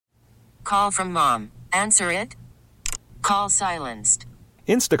Call from mom. Answer it. Call silenced.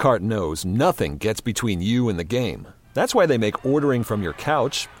 Instacart knows nothing gets between you and the game. That's why they make ordering from your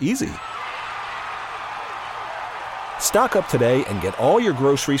couch easy. Stock up today and get all your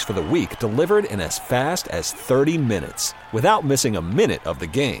groceries for the week delivered in as fast as 30 minutes without missing a minute of the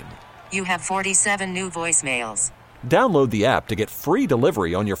game. You have 47 new voicemails. Download the app to get free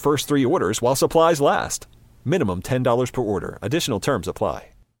delivery on your first 3 orders while supplies last. Minimum $10 per order. Additional terms apply.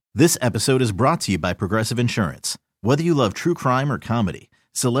 This episode is brought to you by Progressive Insurance. Whether you love true crime or comedy,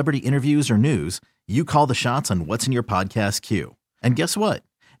 celebrity interviews or news, you call the shots on what's in your podcast queue. And guess what?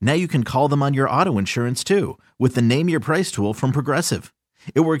 Now you can call them on your auto insurance too with the Name Your Price tool from Progressive.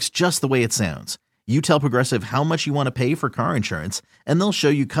 It works just the way it sounds. You tell Progressive how much you want to pay for car insurance, and they'll show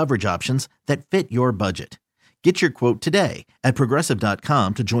you coverage options that fit your budget. Get your quote today at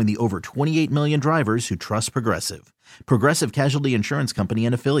Progressive.com to join the over 28 million drivers who trust Progressive. Progressive Casualty Insurance Company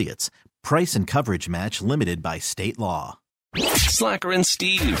and Affiliates. Price and coverage match limited by state law. Slacker and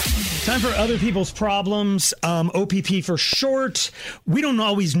Steve. Time for other people's problems. OPP for short. We don't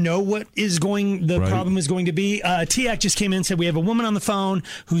always know what the problem is going to be. TAC just came in and said we have a woman on the phone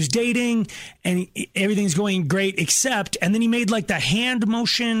who's dating and everything's going great except, and then he made like the hand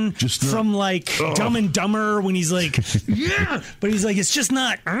motion from Dumb and Dumber when he's like, yeah, but he's like, it's just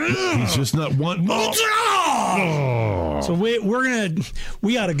not. He's just not one. So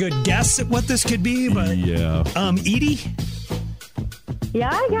we got a good guess at what this could be, but yeah. Edie.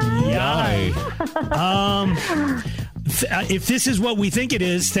 Yeah, guys. If this is what we think it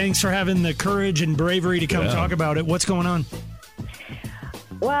is, thanks for having the courage and bravery to come talk about it. What's going on?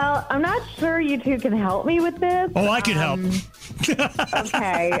 Well, I'm not sure you two can help me with this. Oh, I can help.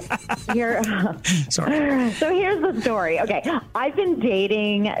 Okay. Sorry. So here's the story. Okay. I've been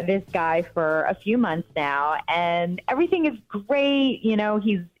dating this guy for a few months now, and everything is great. You know,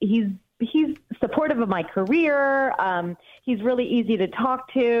 he's supportive of my career. He's really easy to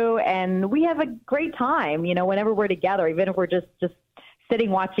talk to, and we have a great time, you know, whenever we're together, even if we're just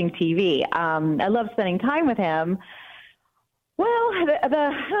sitting watching TV. I love spending time with him. Well,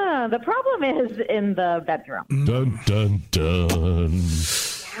 the problem is in the bedroom. Dun, dun, dun.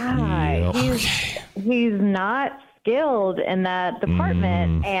 Yeah, he's not skilled in that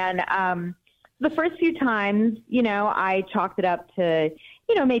department. And the first few times, you know, I chalked it up to,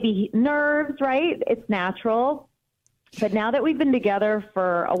 you know, maybe nerves, right? It's natural. But now that we've been together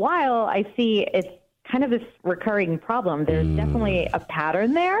for a while, I see it's kind of this recurring problem. There's definitely a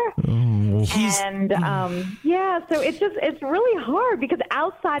pattern there. So it's really hard because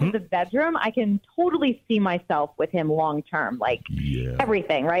outside of the bedroom, I can totally see myself with him long term, like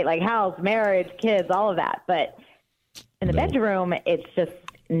everything, right? Like house, marriage, kids, all of that. But in the bedroom, it's just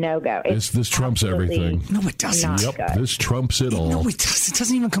no-go. This trumps everything. No, it doesn't. Yep, this trumps it all. No, it doesn't. It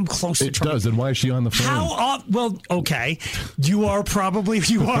doesn't even come close to Trump. It does. Then why is she on the phone? Well, okay. You are.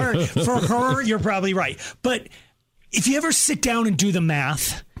 For her, you're probably right. But if you ever sit down and do the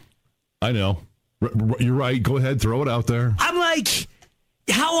math. I know. You're right. Go ahead. Throw it out there. I'm like,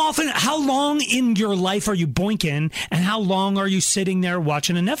 how long in your life are you boinking, and how long are you sitting there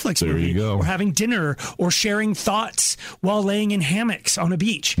watching a Netflix movie? There you go. Or having dinner or sharing thoughts while laying in hammocks on a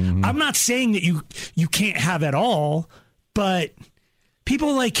beach? Mm-hmm. I'm not saying that you can't have it all, but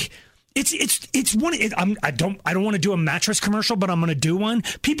people like it's one. I don't want to do a mattress commercial, but I'm going to do one.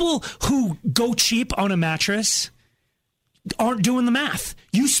 People who go cheap on a mattress aren't doing the math.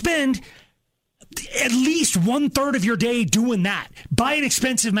 You spend at least 1/3 of your day doing that. Buy an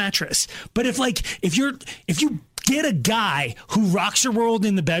expensive mattress. But if you get a guy who rocks your world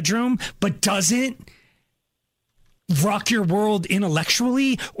in the bedroom but doesn't rock your world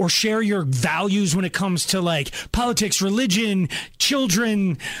intellectually or share your values when it comes to like politics, religion,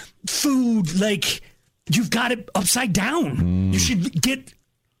 children, food, like you've got it upside down. You should get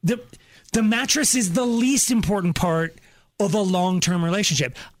the mattress is the least important part of a long-term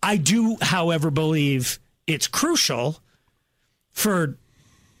relationship. I do, however, believe it's crucial for,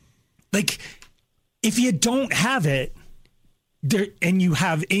 like, if you don't have it and you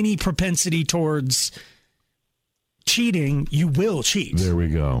have any propensity towards cheating, you will cheat. There we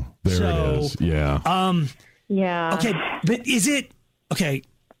go. It is. Yeah. Yeah. Okay, but is it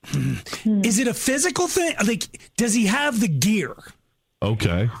a physical thing? Like, does he have the gear?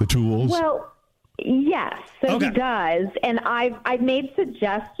 Okay, the tools. Well, yes, so he does, and I've made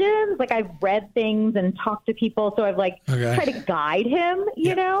suggestions. Like I've read things and talked to people, so I've tried to guide him,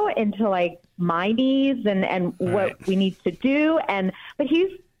 you know, into like my needs and what we need to do. But he's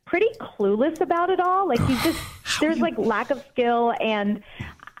pretty clueless about it all. Like there's like lack of skill, and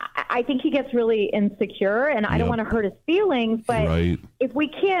I think he gets really insecure. And I don't want to hurt his feelings, but if we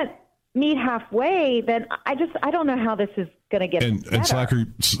can't meet halfway, then I don't know how this is going to get better. And Slacker,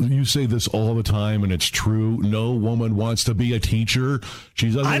 you say this all the time, and it's true. No woman wants to be a teacher.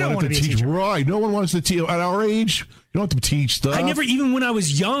 She doesn't want to teach. Right? No one wants to teach. At our age, you don't have to teach stuff. I never, even when I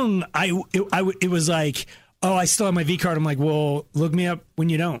was young, it was like, oh, I still have my V card. I'm like, well, look me up when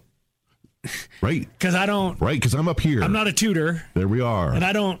you don't. Right. Because I don't. Right. Because I'm up here. I'm not a tutor. There we are. And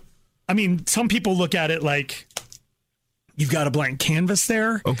I don't. I mean, some people look at it like, you've got a blank canvas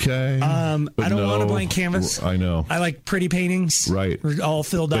there. Okay. I don't want a blank canvas. I know. I like pretty paintings. Right. We're all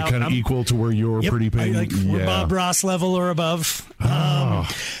filled They're out. kind of equal to where your pretty painting. We're Bob Ross level or above. All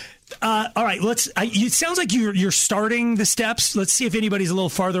right. It sounds like you're starting the steps. Let's see if anybody's a little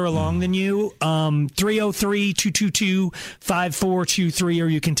farther along than you. 303-222-5423, or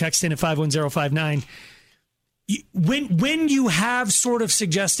you can text in at 51059. When you have sort of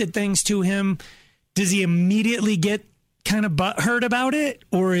suggested things to him, does he immediately get kind of butthurt about it,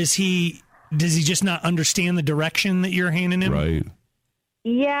 or does he just not understand the direction that you're handing him? Right.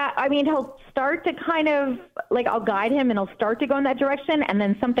 Yeah, I mean, he'll start to kind of, like, I'll guide him and he'll start to go in that direction, and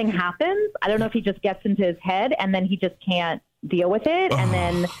then something happens. I don't know if he just gets into his head and then he just can't deal with it, and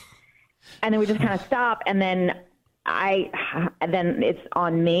then we just kind of stop, and then it's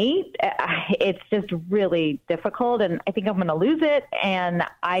on me. It's just really difficult, and I think I'm going to lose it, and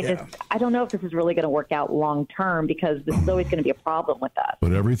I don't know if this is really going to work out long term, because this is always going to be a problem with us.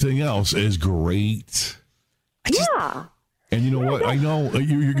 But everything else is great. Yeah. And you know what? I know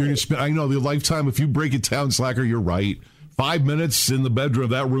you're going to spend. I know the lifetime. If you break it down, Slacker, you're right. 5 minutes in the bedroom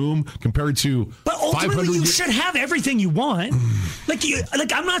of that room compared to. But ultimately, you should have everything you want. Like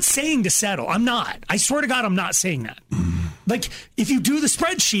I'm not saying to settle. I'm not. I swear to God, I'm not saying that. Like, if you do the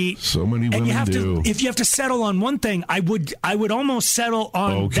spreadsheet, so many women do. If you have to settle on one thing, I would almost settle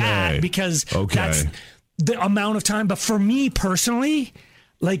on that, because that's the amount of time. But for me personally,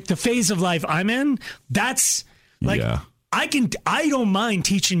 like the phase of life I'm in, that's like. Yeah. I don't mind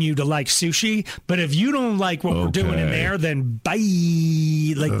teaching you to like sushi, but if you don't like what we're doing in there, then bye.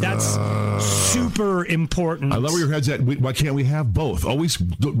 Like, that's super important. I love where your head's at. Why can't we have both? Always,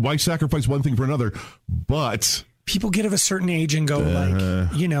 why sacrifice one thing for another? But people get of a certain age and go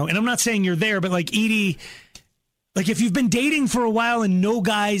and I'm not saying you're there, but like Edie, like if you've been dating for a while and no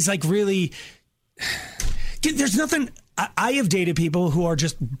guys like really, there's nothing. I have dated people who are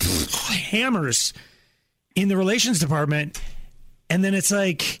just hammers in the relations department, and then it's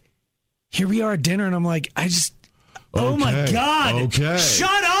like, here we are at dinner, and I'm like, oh my God,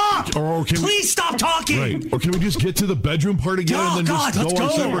 shut up! Please stop talking. Right. Or can we just get to the bedroom part again and then just go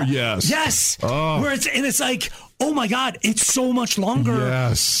on separate? Yes. Where it's like, oh my God, it's so much longer.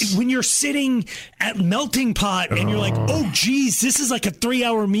 Yes. When you're sitting at melting pot and you're like, oh geez, this is like a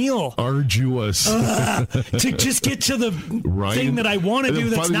 3-hour meal. Arduous. To just get to the thing that I want to do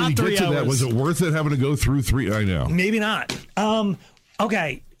that's not 3 hours. That, was it worth it having to go through 3? I know. Maybe not.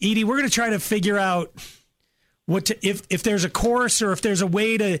 Okay, Edie, we're going to try to figure out if there's a course or if there's a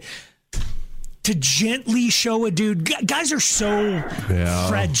way to gently show a dude. Guys are so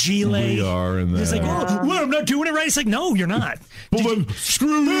fragile. We are in that. It's like, I'm not doing it right. It's like, no, you're not.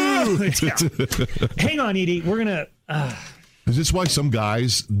 Screw you. Hang on, Edie. We're going to... Is this why some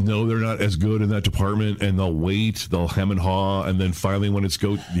guys know they're not as good in that department, and they'll wait, they'll hem and haw, and then finally when it's I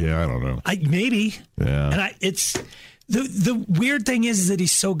don't know. Maybe. Yeah. And it's... The weird thing is that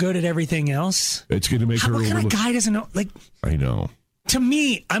he's so good at everything else. It's going to make her... What kind of guy doesn't know? Like, I know. To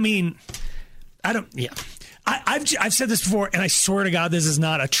me, I mean... I don't. Yeah, I've said this before, and I swear to God, this is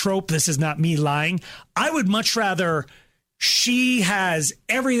not a trope. This is not me lying. I would much rather she has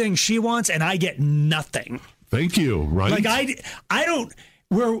everything she wants, and I get nothing. Thank you. Right? Like I don't.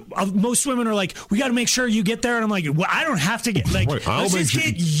 Where most women are like, we got to make sure you get there, and I'm like, well, I don't have to get. Like, let's just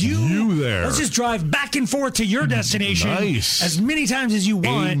get you there. Let's just drive back and forth to your destination as many times as you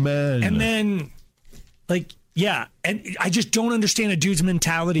want. Amen. And then, like. Yeah, and I just don't understand a dude's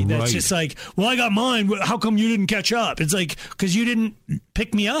mentality that's just like, well, I got mine. How come you didn't catch up? It's like, because you didn't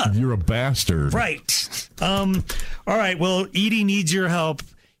pick me up. You're a bastard. Right. All right, well, Edie needs your help.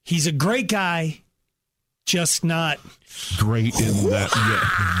 He's a great guy, just not... Great in that.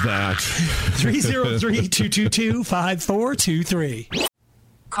 303-222-5423.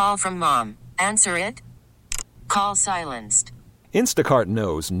 Call from mom. Answer it. Call silenced. Instacart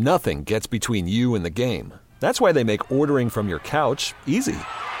knows nothing gets between you and the game. That's why they make ordering from your couch easy.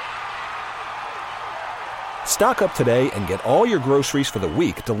 Stock up today and get all your groceries for the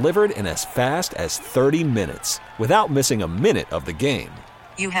week delivered in as fast as 30 minutes without missing a minute of the game.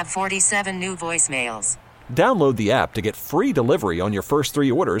 You have 47 new voicemails. Download the app to get free delivery on your first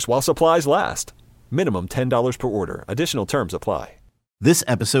 3 orders while supplies last. Minimum $10 per order. Additional terms apply. This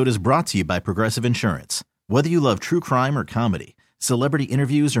episode is brought to you by Progressive Insurance. Whether you love true crime or comedy, celebrity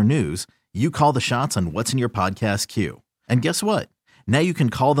interviews or news, you call the shots on what's in your podcast queue. And guess what? Now you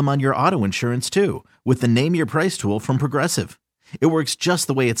can call them on your auto insurance too with the Name Your Price tool from Progressive. It works just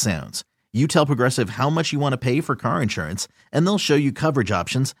the way it sounds. You tell Progressive how much you want to pay for car insurance, and they'll show you coverage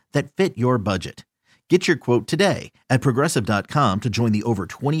options that fit your budget. Get your quote today at Progressive.com to join the over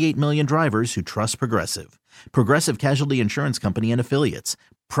 28 million drivers who trust Progressive. Progressive Casualty Insurance Company and Affiliates.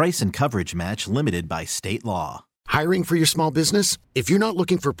 Price and coverage match limited by state law. Hiring for your small business? If you're not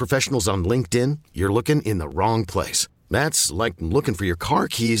looking for professionals on LinkedIn, you're looking in the wrong place. That's like looking for your car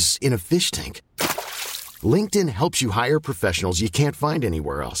keys in a fish tank. LinkedIn helps you hire professionals you can't find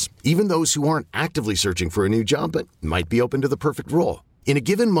anywhere else, even those who aren't actively searching for a new job but might be open to the perfect role. In a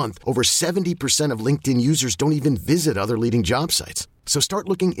given month, over 70% of LinkedIn users don't even visit other leading job sites. So start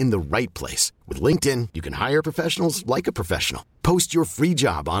looking in the right place. With LinkedIn, you can hire professionals like a professional. Post your free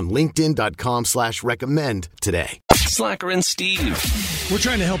job on linkedin.com/recommend today. Slacker and Steve. We're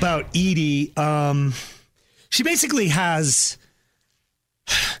trying to help out Edie. She basically she's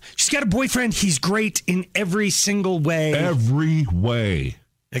got a boyfriend. He's great in every single way. Every way.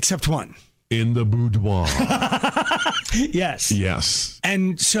 Except one. In the boudoir. Yes. Yes.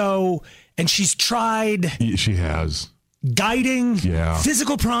 And she's tried. She has. Guiding. Yeah.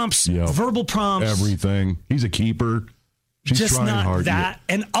 Physical prompts. Yep. Verbal prompts. Everything. He's a keeper. She's just trying not hard. That.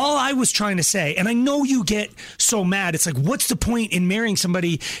 And all I was trying to say, and I know you get so mad. It's like, what's the point in marrying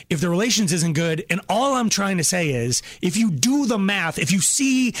somebody if the relations isn't good? And all I'm trying to say is, if you do the math, if you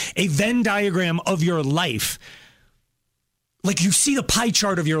see a Venn diagram of your life, like you see the pie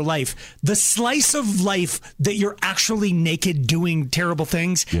chart of your life, the slice of life that you're actually naked doing terrible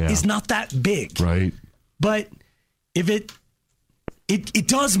things is not that big. Right. But if it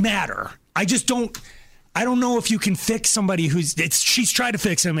does matter. I don't know if you can fix somebody she's tried to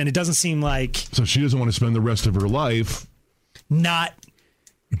fix him and it doesn't seem like. So she doesn't want to spend the rest of her life not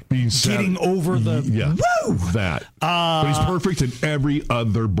being getting over the woo! That. But he's perfect in every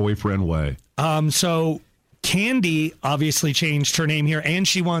other boyfriend way. So Candy obviously changed her name here, and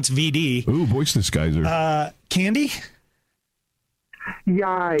she wants VD. Ooh, voice disguiser. Candy?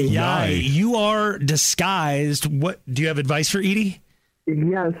 Yay. You are disguised. What do you have advice for Edie?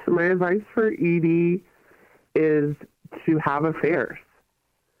 Yes, my advice for Edie is to have affairs.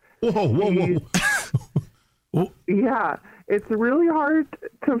 Whoa. Yeah, it's really hard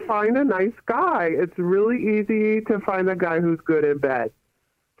to find a nice guy. It's really easy to find a guy who's good in bed.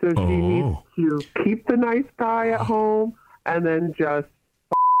 So she needs to keep the nice guy at home and then just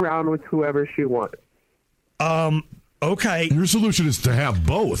around with whoever she wants. Okay. Your solution is to have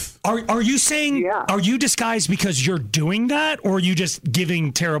both. Are you saying, are you disguised because you're doing that, or are you just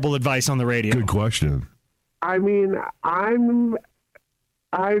giving terrible advice on the radio? Good question. I mean, I'm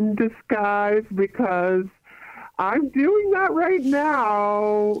disguised because I'm doing that right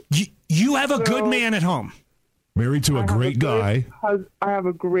now. You have a good man at home. Married to a great guy. I have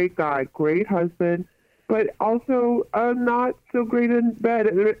a great guy, great husband, but also not so great in bed.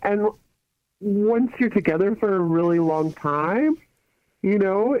 And once you're together for a really long time,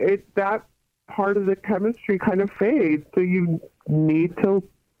 that part of the chemistry kind of fades. So you need to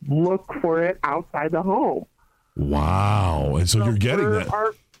look for it outside the home. Wow. And so you're getting that.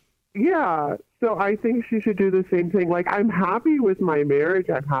 So I think she should do the same thing. Like, I'm happy with my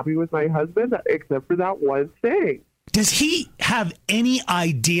marriage. I'm happy with my husband, except for that one thing. Does he have any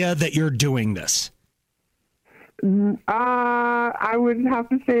idea that you're doing this? I would have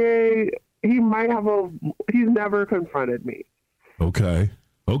to say he might have he's never confronted me. Okay.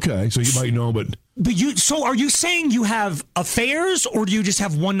 So you might know, but so are you saying you have affairs, or do you just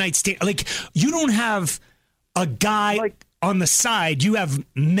have one night stand? Like, you don't have a guy on the side. You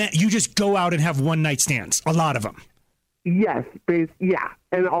just go out and have one night stands. A lot of them. Yes.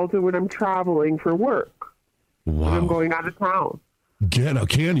 And also when I'm traveling for work. Wow. When I'm going out of town. Now,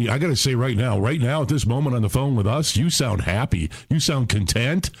 Candy, I got to say right now, at this moment on the phone with us, you sound happy. You sound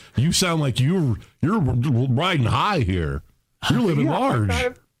content. You sound like you're riding high here. You're living large.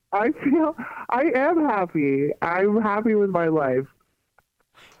 I feel I am happy. I'm happy with my life.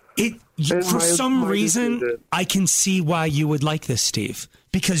 For some reason, I can see why you would like this, Steve,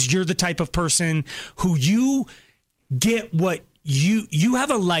 because you're the type of person who you get what you have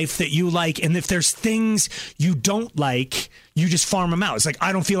a life that you like, and if there's things you don't like, you just farm them out. It's like,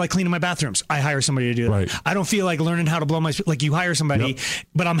 I don't feel like cleaning my bathrooms. I hire somebody to do that. Right. I don't feel like learning how to blow my... Like, you hire somebody,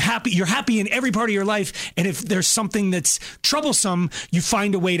 but I'm happy. You're happy in every part of your life, and if there's something that's troublesome, you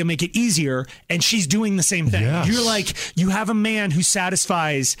find a way to make it easier, and she's doing the same thing. Yes. You're like, you have a man who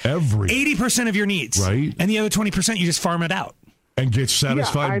satisfies 80% of your needs. Right. And the other 20%, you just farm it out. And get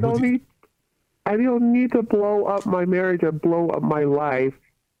satisfied. Yeah, I don't need to blow up my marriage and blow up my life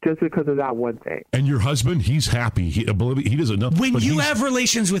just because of that one thing. And your husband, he's happy. He doesn't know. When you have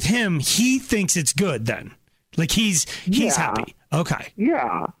relations with him, he thinks it's good then. Like he's happy. Okay.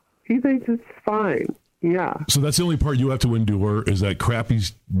 Yeah. He thinks it's fine. Yeah. So that's the only part you have to endure is that crappy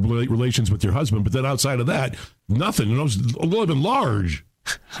relations with your husband. But then outside of that, nothing. You know, it's living large.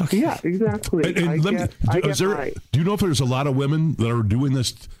 Okay. Yeah, exactly. Do you know if there's a lot of women that are doing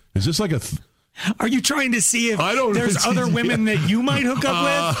this? Is this like a... Are you trying to see if there's other women that you might hook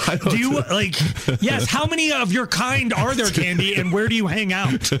up with? Do you yes, how many of your kind are there, Candy, and where do you hang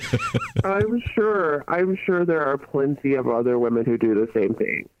out? I'm sure there are plenty of other women who do the same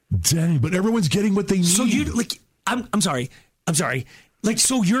thing. Dang, but everyone's getting what they need. So you I'm sorry. Like,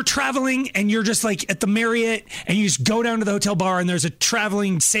 so you're traveling and you're just like at the Marriott and you just go down to the hotel bar and there's a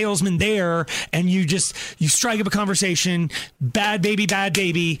traveling salesman there and you strike up a conversation, bad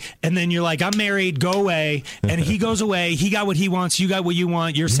baby. And then you're like, I'm married, go away. And he goes away. He got what he wants. You got what you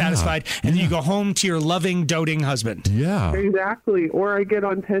want. You're satisfied. And then you go home to your loving, doting husband. Yeah. Exactly. Or I get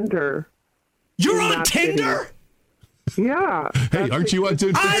on Tinder. You're on Tinder? Yeah. Hey, aren't you on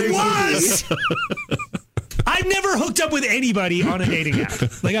Tinder? I was! I've never hooked up with anybody on a dating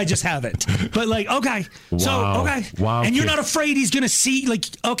app. Like, I just haven't. But, like, okay. Wow. So, okay. Wow. And you're not afraid he's going to see, like,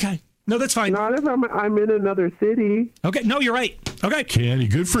 okay. No, that's fine. Not if I'm in another city. Okay. No, you're right. Okay. Candy,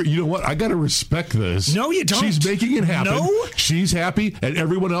 good for you. You know what? I got to respect this. No, you don't. She's making it happen. No. She's happy, and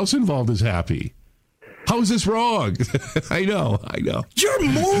everyone else involved is happy. How is this wrong? I know. Your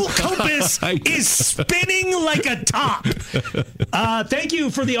moral compass is spinning like a top. Thank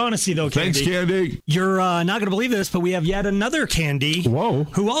you for the honesty, though, Candy. Thanks, Candy. You're not going to believe this, but we have yet another Candy. Whoa.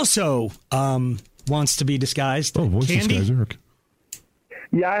 Who also wants to be disguised. Oh, voice Candy? disguiser.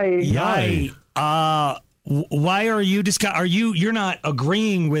 Yay. Why are you disguised? You're not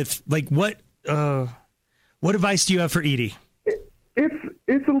agreeing with, like, what advice do you have for Edie?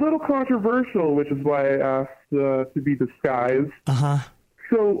 It's a little controversial, which is why I asked to be disguised. Uh-huh.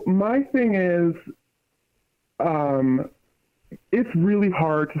 So my thing is, it's really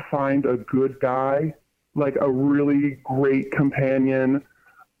hard to find a good guy, like a really great companion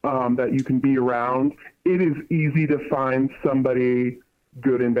that you can be around. It is easy to find somebody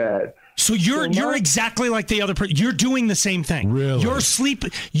good in bed. So you're exactly like the other person. You're doing the same thing. Really?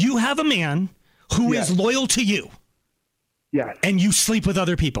 You have a man who is loyal to you. Yes. And you sleep with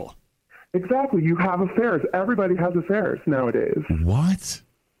other people. Exactly. You have affairs. Everybody has affairs nowadays. What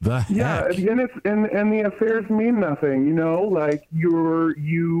the heck? Yeah, and the affairs mean nothing. You know, like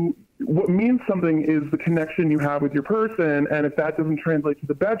what means something is the connection you have with your person, and if that doesn't translate to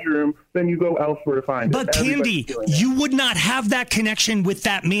the bedroom, then you go elsewhere to find it. But Candy, you would not have that connection with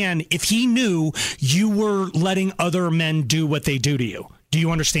that man if he knew you were letting other men do what they do to you. Do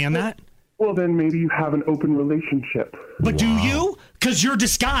you understand that? Well, then maybe you have an open relationship. But do you? Because you're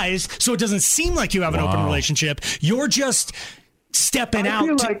disguised, so it doesn't seem like you have an open relationship. You're just stepping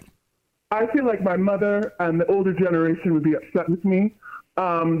out. I feel like my mother and the older generation would be upset with me.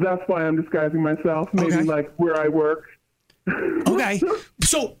 That's why I'm disguising myself. Maybe like where I work. Okay.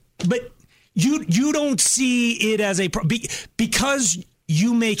 So, but you don't see it as because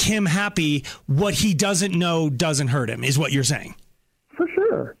you make him happy. What he doesn't know doesn't hurt him, is what you're saying. For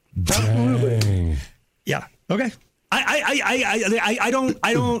sure. Absolutely. Yeah. Okay. I don't.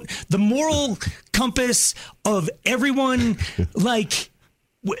 The moral compass of everyone, like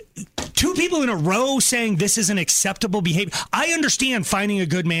two people in a row saying this is an acceptable behavior. I understand finding a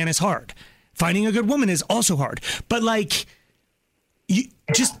good man is hard. Finding a good woman is also hard. But like,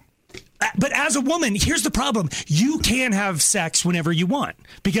 But as a woman, here's the problem. You can have sex whenever you want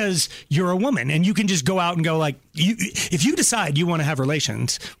because you're a woman and you can just go out and go like, if you decide you want to have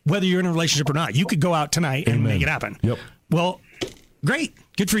relations, whether you're in a relationship or not, you could go out tonight and make it happen. Yep. Well, great.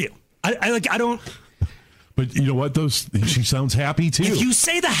 Good for you. I don't. But you know what? She sounds happy too. If you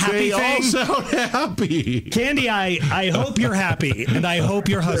say the happy thing, all sound happy. Candy, I hope you're happy and I hope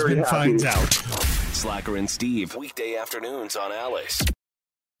your husband finds out. Slacker and Steve, weekday afternoons on Alice.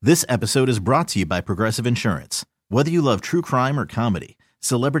 This episode is brought to you by Progressive Insurance. Whether you love true crime or comedy,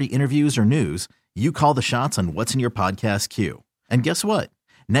 celebrity interviews or news, you call the shots on what's in your podcast queue. And guess what?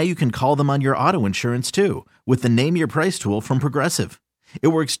 Now you can call them on your auto insurance too with the Name Your Price tool from Progressive. It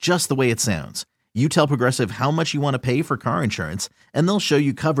works just the way it sounds. You tell Progressive how much you want to pay for car insurance, and they'll show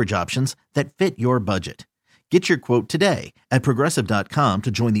you coverage options that fit your budget. Get your quote today at Progressive.com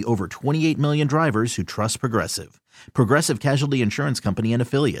to join the over 28 million drivers who trust Progressive. Progressive Casualty Insurance Company and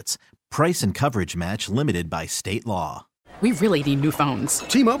Affiliates. Price and coverage match limited by state law. We really need new phones.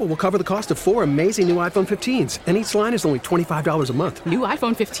 T-Mobile will cover the cost of 4 amazing new iPhone 15s, and each line is only $25 a month. New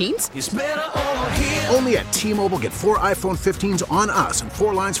iPhone 15s? It's better over here. Only at T-Mobile, get 4 iPhone 15s on us and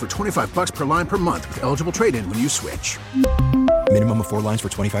 4 lines for $25 per line per month with eligible trade-in when you switch. Minimum of 4 lines for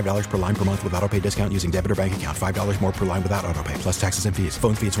 $25 per line per month with autopay discount using debit or bank account. $5 more per line without autopay, plus taxes and fees.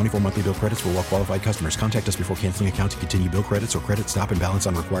 Phone fee at 24 monthly bill credits for well-qualified customers. Contact us before canceling account to continue bill credits or credit stop and balance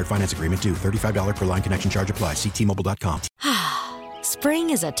on required finance agreement due. $35 per line connection charge applies. See T-Mobile.com.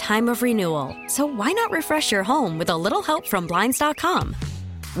 Spring is a time of renewal, so why not refresh your home with a little help from Blinds.com?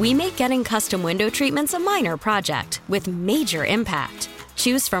 We make getting custom window treatments a minor project with major impact.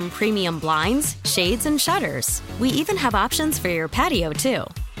 Choose from premium blinds, shades, and shutters. We even have options for your patio, too.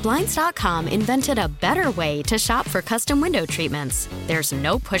 Blinds.com invented a better way to shop for custom window treatments. There's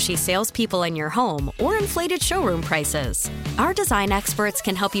no pushy salespeople in your home or inflated showroom prices. Our design experts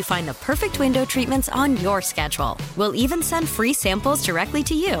can help you find the perfect window treatments on your schedule. We'll even send free samples directly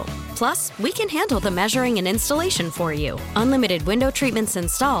to you. Plus, we can handle the measuring and installation for you. Unlimited window treatments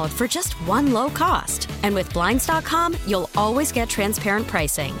installed for just one low cost. And with Blinds.com, you'll always get transparent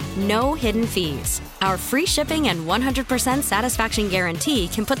pricing. No hidden fees. Our free shipping and 100% satisfaction guarantee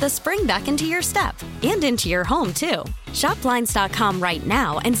can put the spring back into your step and into your home, too. Shop Blinds.com right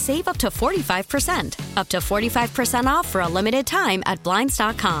now and save up to 45%. Up to 45% off for a limited time at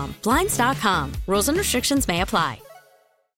Blinds.com. Blinds.com. Rules and restrictions may apply.